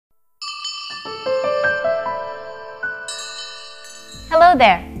Hello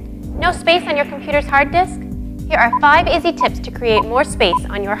there! No space on your computer's hard disk? Here are 5 easy tips to create more space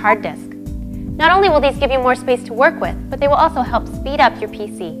on your hard disk. Not only will these give you more space to work with, but they will also help speed up your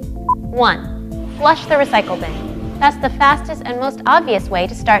PC. 1. Flush the recycle bin. That's the fastest and most obvious way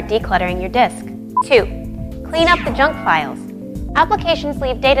to start decluttering your disk. 2. Clean up the junk files. Applications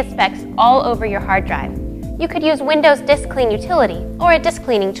leave data specks all over your hard drive. You could use Windows Disk Clean utility or a disk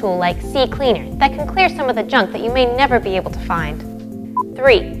cleaning tool like CCleaner that can clear some of the junk that you may never be able to find.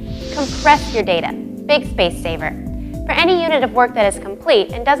 3. Compress your data. Big space saver. For any unit of work that is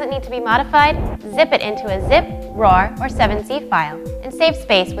complete and doesn't need to be modified, zip it into a zip, RAR, or 7Z file and save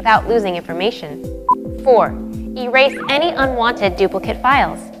space without losing information. 4. Erase any unwanted duplicate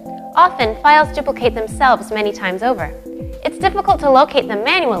files. Often, files duplicate themselves many times over. It's difficult to locate them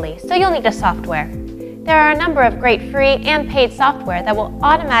manually, so you'll need a software. There are a number of great free and paid software that will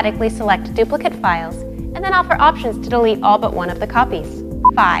automatically select duplicate files and then offer options to delete all but one of the copies.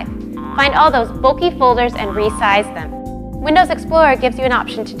 5. Find all those bulky folders and resize them. Windows Explorer gives you an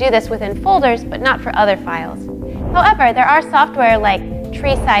option to do this within folders, but not for other files. However, there are software like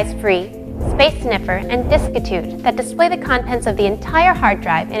Tree Size Free, Space Sniffer, and Diskitude that display the contents of the entire hard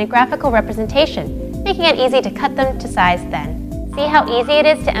drive in a graphical representation, making it easy to cut them to size then. See how easy it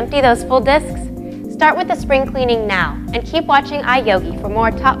is to empty those full disks? Start with the spring cleaning now, and keep watching iYogi for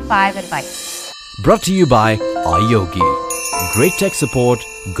more top 5 advice. Brought to you by iYogi. Great tech support,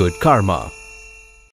 good karma.